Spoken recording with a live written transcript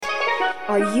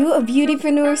Are you a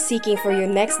beautypreneur seeking for your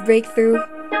next breakthrough?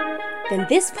 Then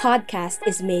this podcast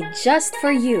is made just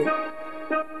for you.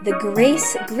 The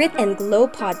Grace, Grit, and Glow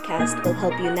podcast will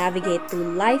help you navigate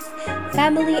through life,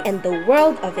 family, and the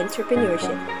world of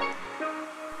entrepreneurship.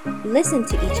 Listen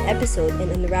to each episode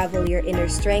and unravel your inner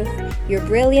strength, your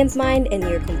brilliant mind, and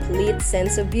your complete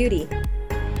sense of beauty.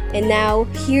 And now,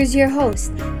 here's your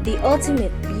host, the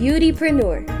ultimate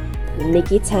beautypreneur,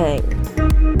 Nikki Tang.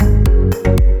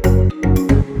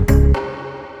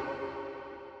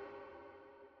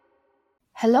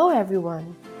 Hello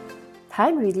everyone!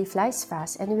 Time really flies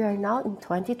fast and we are now in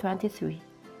 2023.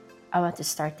 I want to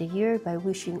start the year by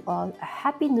wishing all a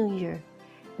happy new year,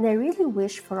 and I really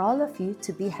wish for all of you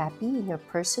to be happy in your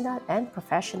personal and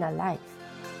professional life.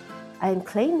 I am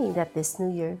claiming that this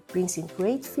new year brings in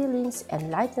great feelings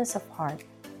and lightness of heart.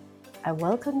 I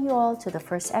welcome you all to the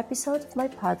first episode of my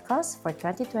podcast for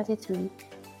 2023,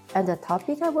 and the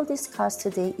topic I will discuss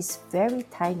today is very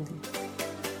timely.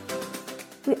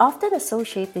 We often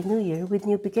associate the new year with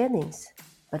new beginnings,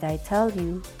 but I tell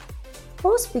you,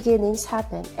 most beginnings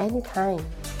happen anytime.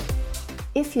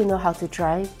 If you know how to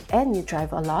drive and you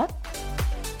drive a lot,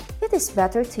 it is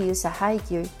better to use a high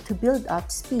gear to build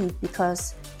up speed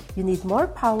because you need more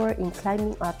power in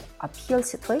climbing up uphill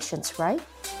situations, right?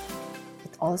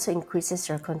 It also increases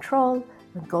your control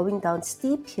when going down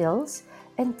steep hills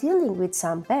and dealing with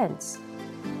some bends.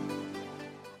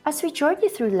 As we journey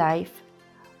through life,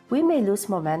 we may lose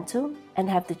momentum and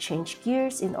have to change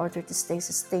gears in order to stay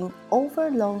sustained over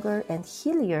longer and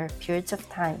hillier periods of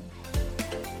time.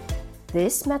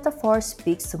 This metaphor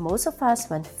speaks to most of us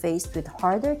when faced with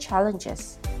harder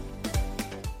challenges.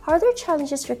 Harder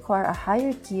challenges require a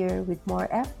higher gear with more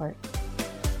effort.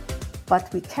 But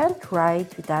we can't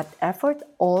ride with that effort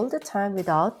all the time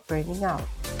without burning out.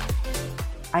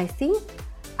 I think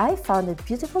I found a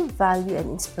beautiful value and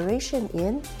inspiration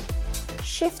in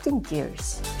shifting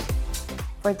gears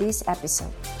for this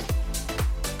episode.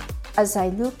 As I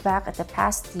look back at the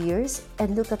past years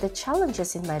and look at the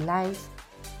challenges in my life,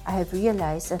 I have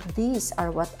realized that these are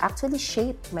what actually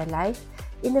shaped my life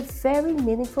in a very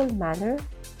meaningful manner,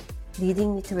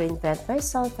 leading me to reinvent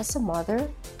myself as a mother,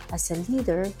 as a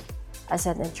leader, as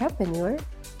an entrepreneur,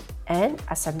 and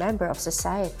as a member of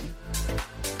society.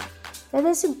 It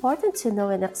is important to know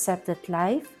and accept that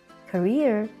life,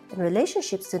 career, and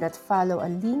relationships do not follow a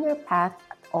linear path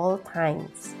at all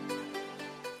times.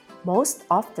 Most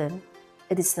often,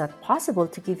 it is not possible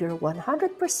to give your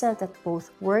 100% at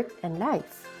both work and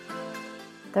life.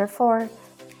 Therefore,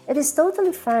 it is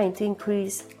totally fine to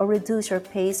increase or reduce your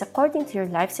pace according to your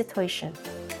life situation.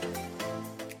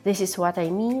 This is what I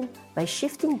mean by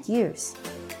shifting gears,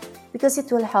 because it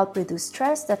will help reduce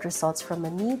stress that results from a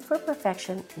need for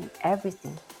perfection in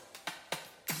everything.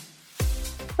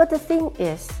 But the thing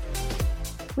is,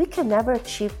 we can never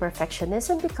achieve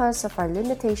perfectionism because of our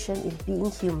limitation in being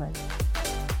human.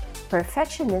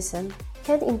 Perfectionism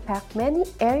can impact many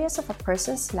areas of a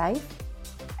person's life,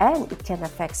 and it can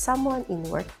affect someone in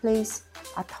workplace,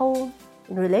 at home,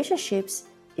 in relationships,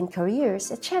 in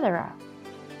careers, etc.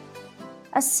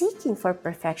 As seeking for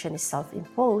perfection is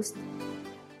self-imposed,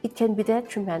 it can be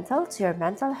detrimental to your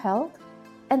mental health,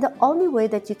 and the only way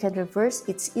that you can reverse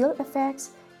its ill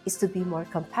effects is to be more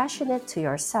compassionate to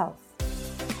yourself.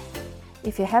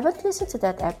 If you haven't listened to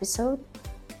that episode,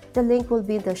 the link will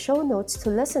be in the show notes to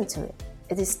listen to it.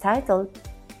 It is titled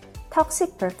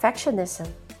Toxic Perfectionism,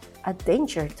 a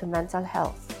Danger to Mental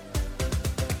Health.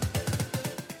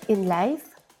 In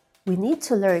life, we need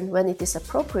to learn when it is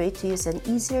appropriate to use an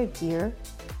easier gear,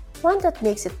 one that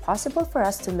makes it possible for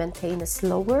us to maintain a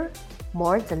slower,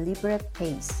 more deliberate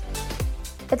pace.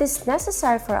 It is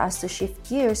necessary for us to shift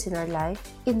gears in our life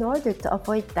in order to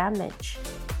avoid damage.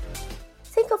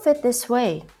 Think of it this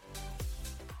way.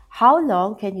 How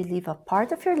long can you live a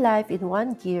part of your life in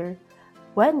one gear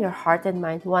when your heart and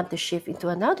mind want to shift into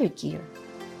another gear?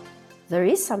 There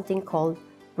is something called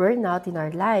burnout in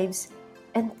our lives,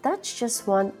 and that's just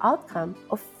one outcome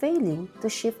of failing to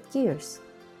shift gears.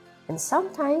 And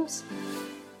sometimes,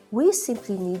 we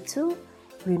simply need to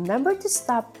remember to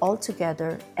stop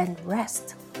altogether and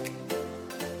rest.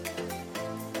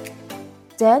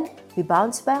 Then, we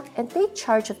bounce back and take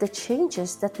charge of the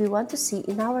changes that we want to see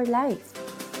in our life.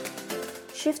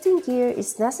 Shifting gear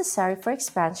is necessary for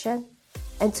expansion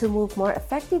and to move more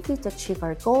effectively to achieve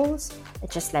our goals, and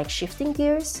just like shifting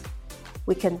gears,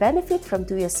 we can benefit from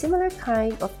doing a similar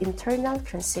kind of internal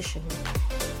transition.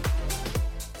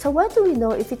 So when do we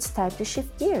know if it's time to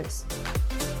shift gears?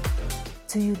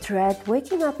 Do you dread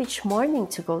waking up each morning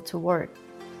to go to work?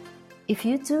 If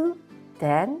you do,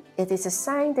 then it is a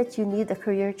sign that you need a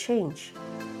career change.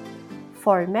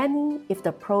 For many, if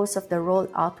the pros of the role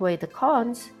outweigh the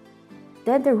cons,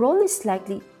 then the role is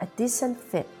likely a decent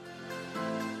fit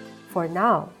for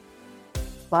now.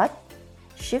 But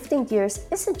shifting gears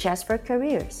isn't just for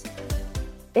careers.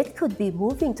 It could be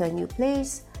moving to a new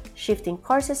place, shifting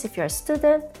courses if you're a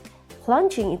student,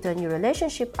 plunging into a new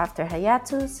relationship after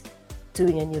hiatus,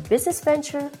 doing a new business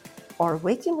venture, or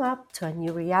waking up to a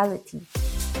new reality.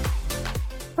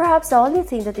 Perhaps the only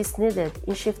thing that is needed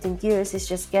in shifting gears is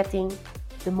just getting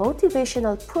the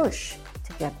motivational push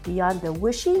to get beyond the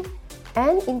wishing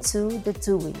and into the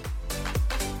doing.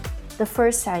 The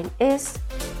first sign is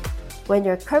when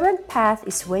your current path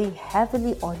is weighing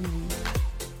heavily on you.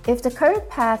 If the current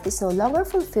path is no longer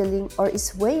fulfilling or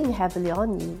is weighing heavily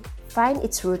on you, find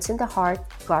its roots in the heart,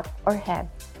 gut, or head.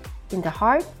 In the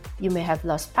heart, you may have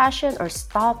lost passion or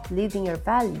stopped living your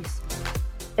values.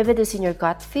 If it is in your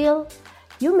gut feel,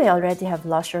 you may already have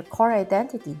lost your core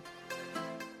identity.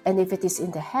 And if it is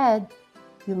in the head,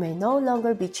 you may no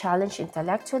longer be challenged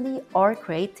intellectually or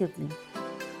creatively.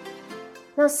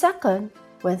 Now, second,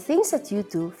 when things that you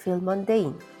do feel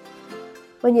mundane.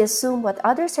 When you assume what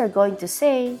others are going to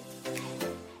say,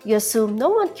 you assume no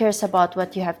one cares about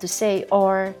what you have to say,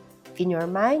 or in your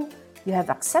mind, you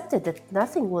have accepted that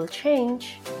nothing will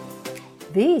change.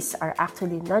 These are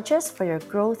actually nudges for your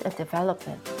growth and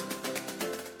development.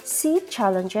 See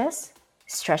challenges,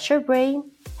 stretch your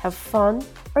brain, have fun,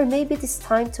 or maybe it is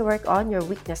time to work on your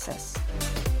weaknesses.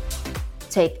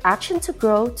 Take action to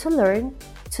grow, to learn,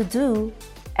 to do,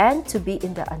 and to be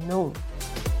in the unknown.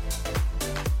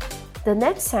 The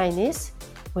next sign is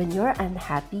when you're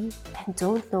unhappy and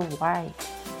don't know why.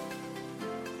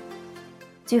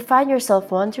 Do you find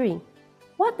yourself wondering,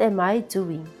 what am I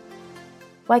doing?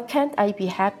 Why can't I be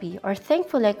happy or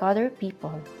thankful like other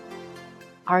people?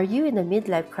 Are you in a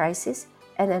midlife crisis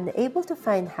and unable to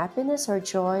find happiness or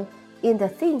joy in the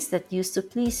things that used to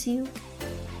please you?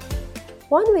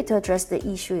 One way to address the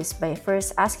issue is by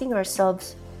first asking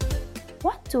ourselves,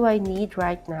 what do I need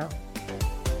right now?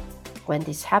 When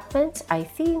this happens, I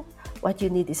think what you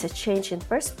need is a change in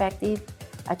perspective,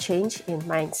 a change in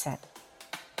mindset.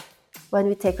 When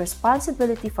we take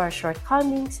responsibility for our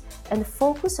shortcomings and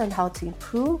focus on how to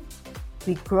improve,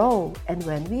 we grow, and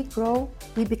when we grow,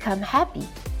 we become happy.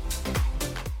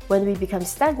 When we become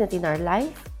stagnant in our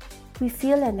life, we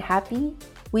feel unhappy,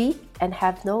 weak, and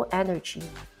have no energy.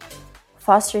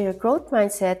 Fostering a growth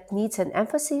mindset needs an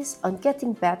emphasis on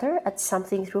getting better at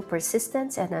something through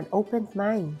persistence and an open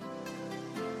mind.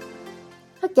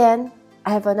 Again, I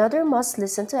have another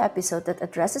must-listen to episode that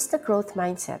addresses the growth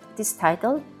mindset. It is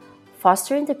titled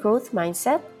Fostering the Growth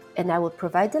Mindset, and I will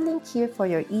provide the link here for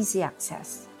your easy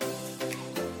access.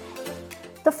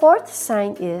 The fourth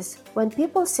sign is when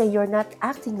people say you're not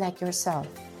acting like yourself.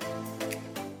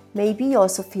 Maybe you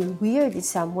also feel weird in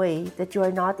some way that you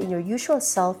are not in your usual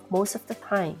self most of the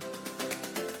time.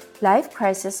 Life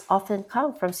crises often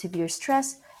come from severe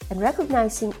stress, and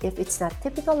recognizing if it's not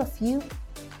typical of you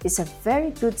is a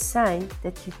very good sign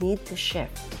that you need to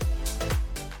shift.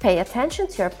 Pay attention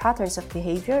to your patterns of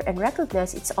behavior and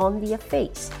recognize it's only a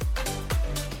phase.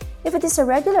 If it is a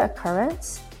regular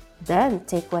occurrence, then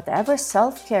take whatever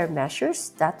self-care measures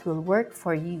that will work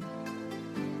for you.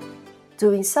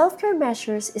 Doing self-care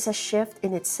measures is a shift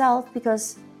in itself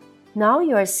because now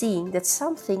you are seeing that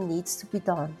something needs to be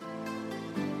done.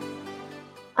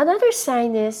 Another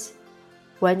sign is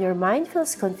when your mind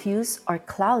feels confused or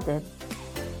clouded.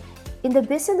 In the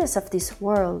busyness of this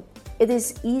world, it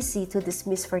is easy to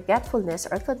dismiss forgetfulness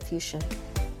or confusion.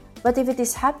 But if it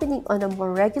is happening on a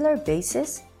more regular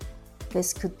basis,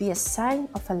 this could be a sign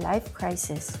of a life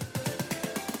crisis.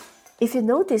 If you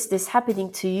notice this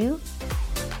happening to you,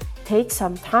 take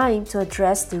some time to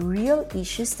address the real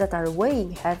issues that are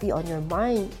weighing heavy on your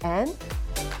mind and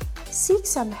seek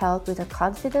some help with a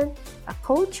confidant, a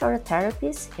coach, or a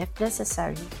therapist if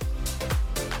necessary.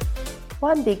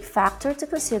 One big factor to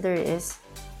consider is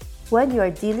when you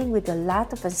are dealing with a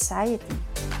lot of anxiety.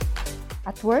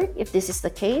 At work, if this is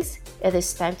the case, it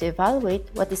is time to evaluate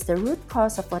what is the root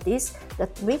cause of what is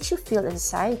that makes you feel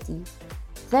anxiety.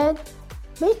 Then,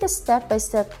 make a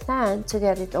step-by-step plan to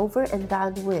get it over and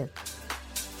done with.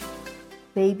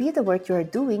 Maybe the work you are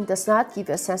doing does not give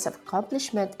you a sense of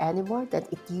accomplishment anymore than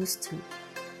it used to.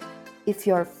 If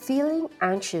you're feeling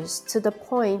anxious to the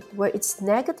point where it's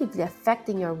negatively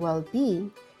affecting your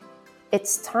well-being,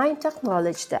 it's time to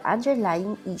acknowledge the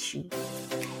underlying issue.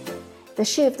 The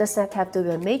shift does not have to be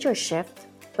a major shift,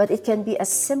 but it can be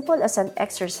as simple as an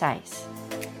exercise.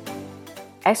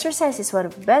 Exercise is one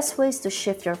of the best ways to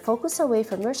shift your focus away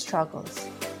from your struggles.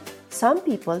 Some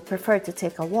people prefer to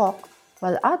take a walk,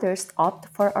 while others opt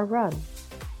for a run.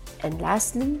 And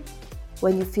lastly,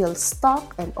 when you feel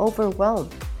stuck and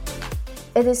overwhelmed.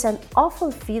 It is an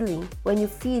awful feeling when you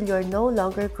feel you're no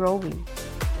longer growing.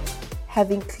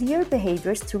 Having clear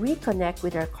behaviors to reconnect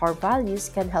with our core values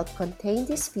can help contain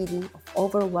this feeling of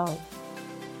overwhelm.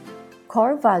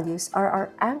 Core values are our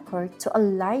anchor to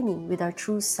aligning with our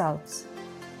true selves.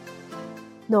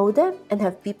 Know them and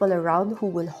have people around who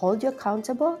will hold you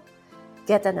accountable.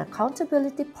 Get an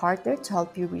accountability partner to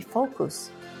help you refocus.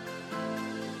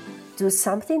 Do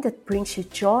something that brings you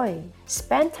joy.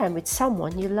 Spend time with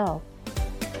someone you love.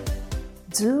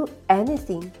 Do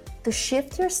anything to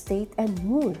shift your state and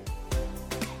mood.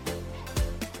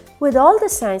 With all the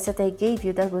signs that I gave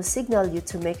you that will signal you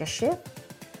to make a shift,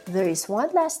 there is one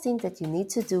last thing that you need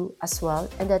to do as well,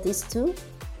 and that is to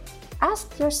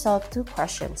ask yourself 2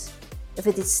 questions if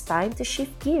it is time to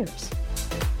shift gears.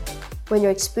 When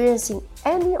you're experiencing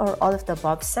any or all of the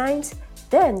above signs,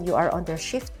 then you are on the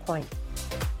shift point.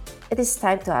 It is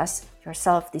time to ask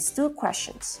yourself these 2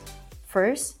 questions.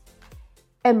 First,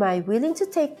 am I willing to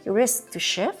take risk to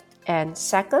shift? And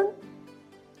second,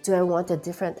 do I want the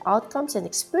different outcomes and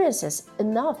experiences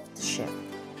enough to shift?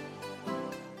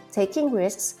 Taking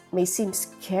risks may seem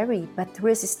scary, but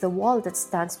risk is the wall that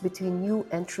stands between you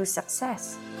and true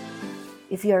success.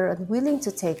 If you are unwilling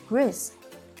to take risks,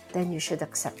 then you should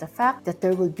accept the fact that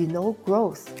there will be no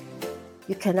growth.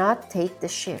 You cannot take the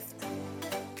shift.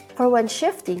 For when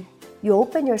shifting, you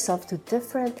open yourself to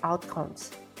different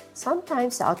outcomes.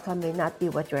 Sometimes the outcome may not be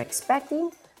what you're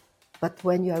expecting, but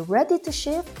when you are ready to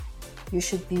shift, you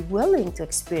should be willing to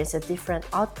experience the different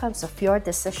outcomes of your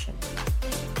decision.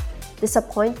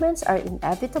 Disappointments are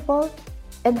inevitable,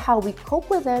 and how we cope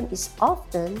with them is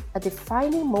often a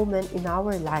defining moment in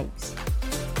our lives.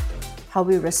 How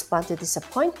we respond to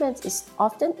disappointments is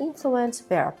often influenced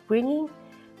by our upbringing,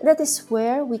 and that is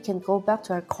where we can go back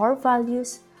to our core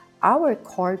values, our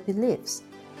core beliefs.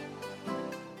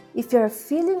 If you are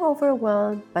feeling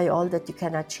overwhelmed by all that you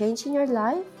cannot change in your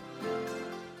life,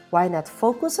 why not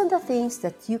focus on the things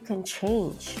that you can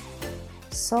change?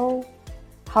 So,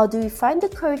 how do we find the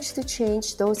courage to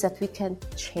change those that we can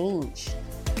change?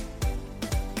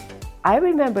 I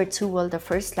remember too well the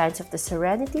first lines of the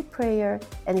Serenity Prayer,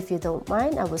 and if you don't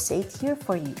mind, I will say it here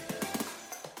for you.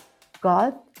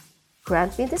 God,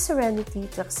 grant me the serenity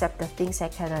to accept the things I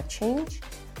cannot change,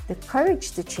 the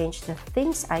courage to change the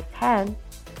things I can,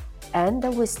 and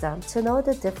the wisdom to know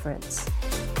the difference.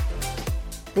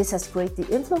 This has greatly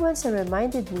influenced and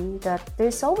reminded me that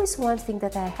there's always one thing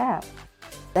that I have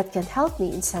that can help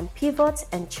me in some pivots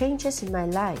and changes in my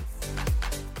life,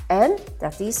 and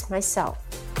that is myself.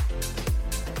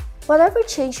 Whatever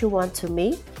change you want to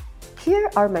make, here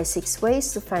are my 6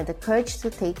 ways to find the courage to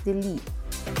take the leap.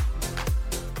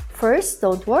 First,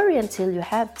 don't worry until you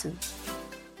have to.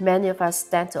 Many of us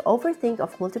tend to overthink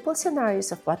of multiple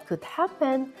scenarios of what could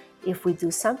happen if we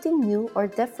do something new or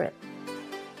different.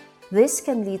 This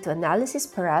can lead to analysis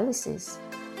paralysis,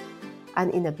 an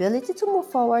inability to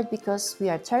move forward because we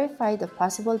are terrified of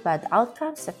possible bad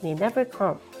outcomes that may never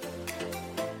come.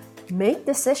 Make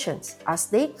decisions as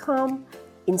they come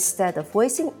instead of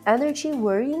wasting energy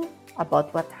worrying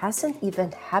about what hasn't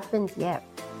even happened yet.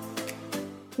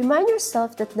 Remind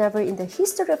yourself that never in the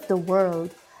history of the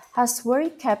world has worry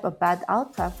kept a bad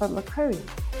outcome from occurring.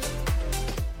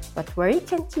 But worry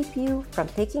can keep you from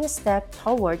taking a step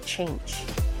toward change.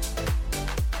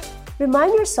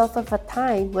 Remind yourself of a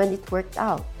time when it worked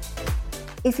out.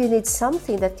 If you need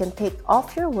something that can take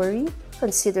off your worry,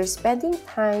 consider spending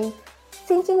time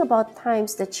thinking about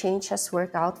times that change has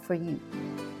worked out for you.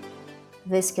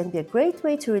 This can be a great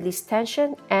way to release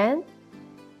tension and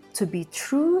to be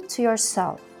true to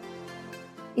yourself.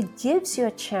 It gives you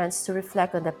a chance to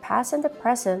reflect on the past and the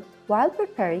present while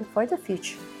preparing for the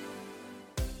future.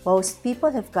 Most people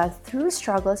have gone through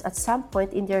struggles at some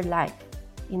point in their life.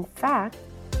 In fact,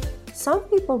 some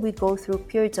people will go through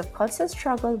periods of constant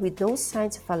struggle with no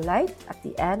signs of a light at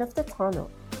the end of the tunnel.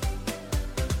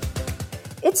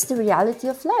 It's the reality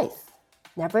of life.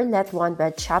 Never let one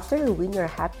bad chapter ruin your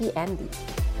happy ending.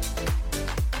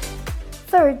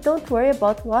 Third, don't worry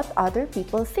about what other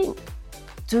people think.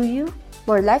 Do you?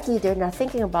 More likely they're not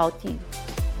thinking about you.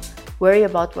 Worry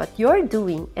about what you're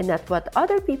doing and not what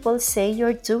other people say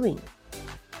you're doing.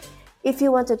 If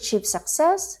you want to achieve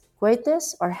success,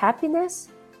 greatness, or happiness,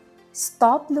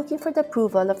 stop looking for the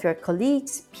approval of your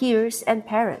colleagues, peers, and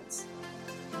parents.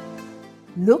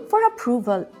 Look for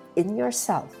approval in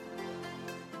yourself.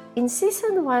 In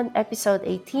Season 1, Episode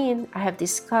 18, I have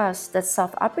discussed that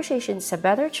self-appreciation is a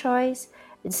better choice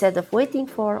instead of waiting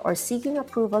for or seeking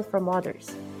approval from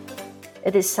others.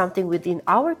 It is something within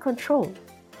our control.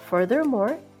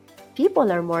 Furthermore,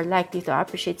 people are more likely to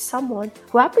appreciate someone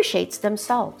who appreciates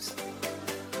themselves.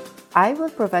 I will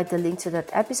provide the link to that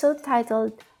episode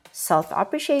titled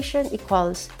Self-Appreciation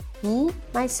Equals Me,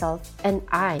 Myself, and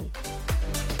I.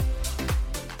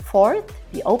 Fourth,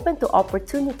 be open to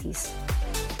opportunities.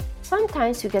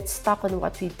 Sometimes we get stuck on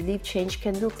what we believe change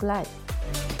can look like.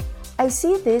 I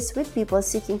see this with people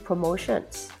seeking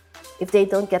promotions. If they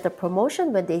don't get a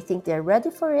promotion when they think they're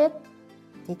ready for it,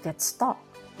 they get stuck.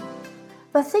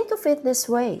 But think of it this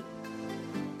way.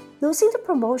 Losing the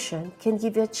promotion can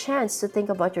give you a chance to think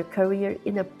about your career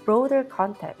in a broader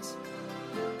context.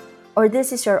 Or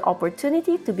this is your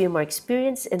opportunity to be more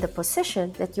experienced in the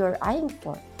position that you're eyeing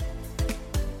for.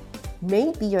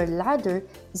 Maybe your ladder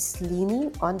is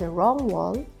leaning on the wrong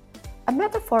wall, a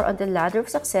metaphor on the ladder of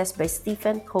success by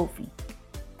Stephen Covey.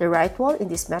 The right wall in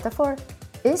this metaphor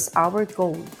is our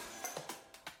goal.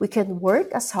 We can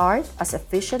work as hard, as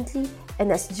efficiently,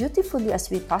 and as dutifully as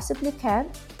we possibly can,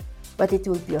 but it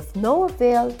will be of no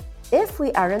avail if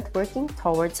we aren't working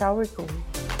towards our goal.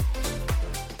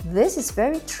 This is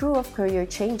very true of career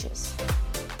changes.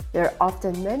 There are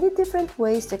often many different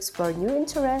ways to explore new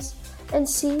interests and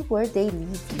see where they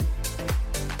lead you.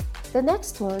 The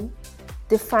next one,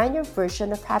 define your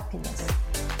version of happiness.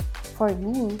 For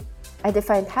me, I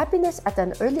define happiness at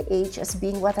an early age as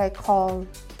being what I call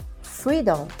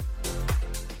freedom.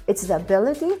 It's the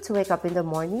ability to wake up in the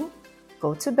morning,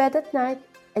 go to bed at night,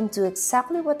 and do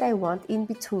exactly what I want in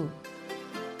between.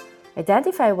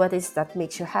 Identify what it is that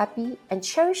makes you happy and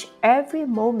cherish every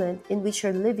moment in which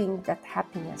you're living that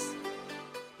happiness.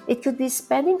 It could be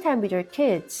spending time with your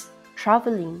kids,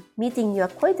 traveling, meeting new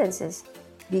acquaintances,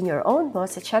 being your own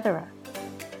boss, etc.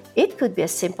 It could be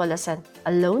as simple as an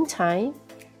alone time,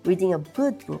 reading a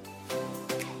good book.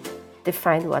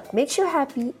 Define what makes you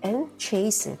happy and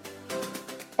chase it.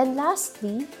 And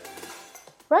lastly,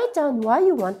 write down why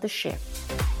you want to shift.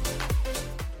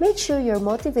 Make sure your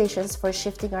motivations for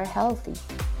shifting are healthy.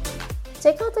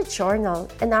 Take out a journal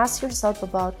and ask yourself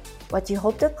about what you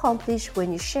hope to accomplish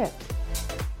when you shift.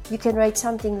 You can write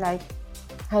something like,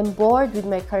 I'm bored with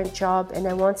my current job and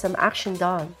I want some action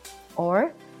done.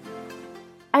 Or,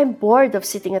 I'm bored of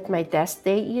sitting at my desk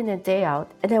day in and day out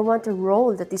and I want a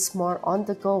role that is more on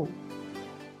the go.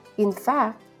 In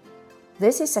fact,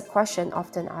 this is a question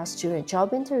often asked during a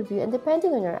job interview, and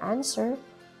depending on your answer,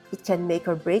 it can make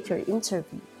or break your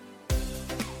interview.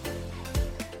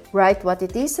 Write what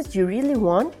it is that you really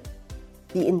want.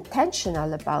 Be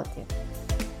intentional about it.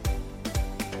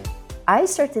 I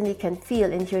certainly can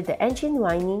feel and hear the engine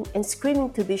whining and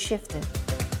screaming to be shifted.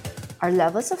 Our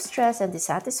levels of stress and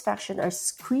dissatisfaction are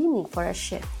screaming for a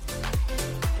shift.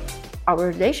 Our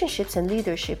relationships and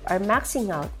leadership are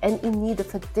maxing out and in need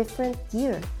of a different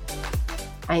gear.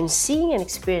 I'm seeing and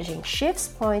experiencing shifts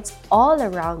points all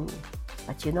around me.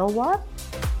 But you know what?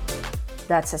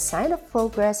 That's a sign of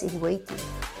progress in waiting.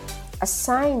 A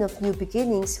sign of new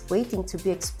beginnings waiting to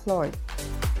be explored.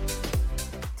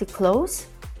 To close,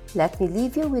 let me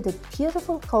leave you with a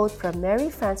beautiful quote from Mary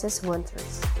Frances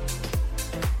Winters.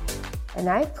 And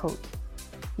I quote,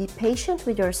 "Be patient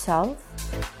with yourself,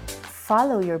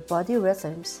 follow your body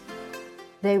rhythms.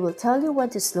 They will tell you when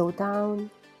to slow down,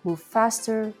 move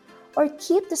faster, or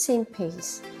keep the same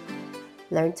pace.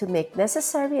 Learn to make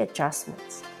necessary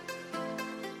adjustments."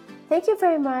 Thank you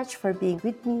very much for being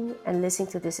with me and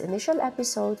listening to this initial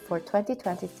episode for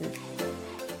 2023.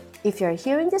 If you're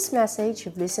hearing this message,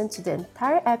 you've listened to the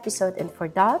entire episode, and for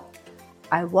that,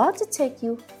 I want to thank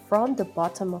you from the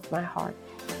bottom of my heart.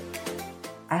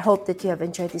 I hope that you have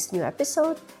enjoyed this new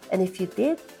episode, and if you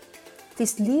did,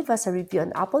 please leave us a review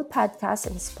on Apple Podcasts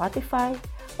and Spotify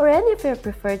or any of your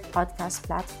preferred podcast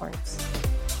platforms.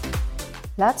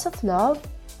 Lots of love,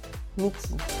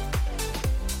 Nikki.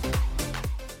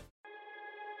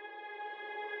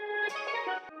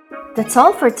 That's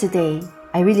all for today.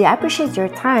 I really appreciate your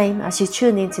time as you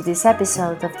tune into this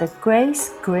episode of the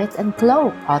Grace, Grit, and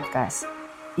Glow podcast.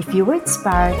 If you were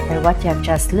inspired by what you have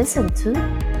just listened to,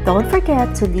 don't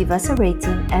forget to leave us a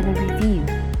rating and a review.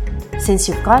 Since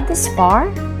you've gone this far,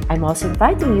 I'm also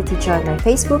inviting you to join my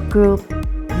Facebook group,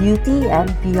 Beauty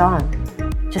and Beyond.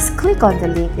 Just click on the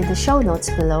link in the show notes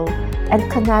below and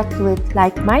connect with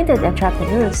like-minded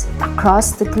entrepreneurs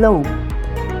across the globe.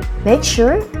 Make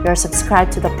sure you're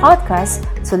subscribed to the podcast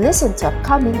to listen to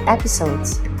upcoming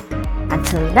episodes.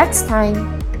 Until next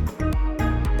time,